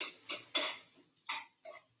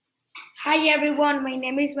Hi everyone, my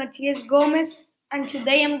name is Matias Gomez and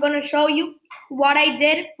today I'm going to show you what I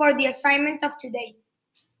did for the assignment of today.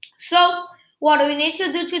 So, what we need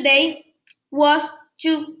to do today was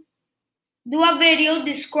to do a video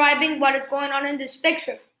describing what is going on in this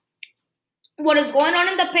picture. What is going on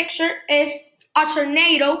in the picture is a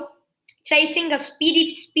tornado chasing a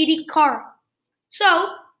speedy car.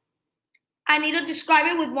 So, I need to describe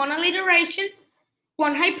it with one alliteration,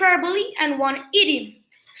 one hyperbole, and one idiom.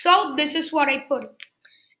 So, this is what I put.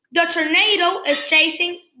 The tornado is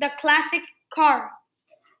chasing the classic car.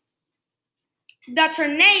 The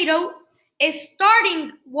tornado is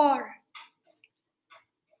starting war.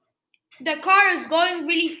 The car is going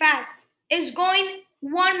really fast. It's going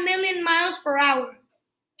 1 million miles per hour.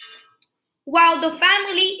 While the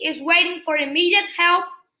family is waiting for immediate help,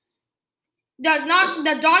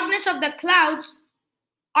 the darkness of the clouds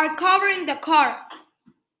are covering the car.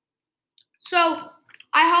 So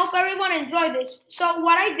I hope everyone enjoyed this. So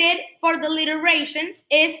what I did for the alliteration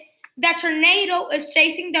is the tornado is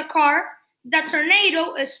chasing the car. The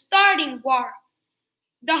tornado is starting war.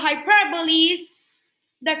 The hyperbole is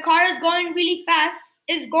the car is going really fast.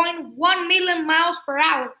 It's going 1 million miles per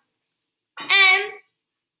hour. And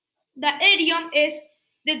the idiom is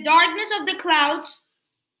the darkness of the clouds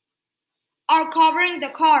are covering the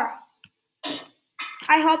car.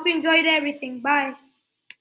 I hope you enjoyed everything. Bye.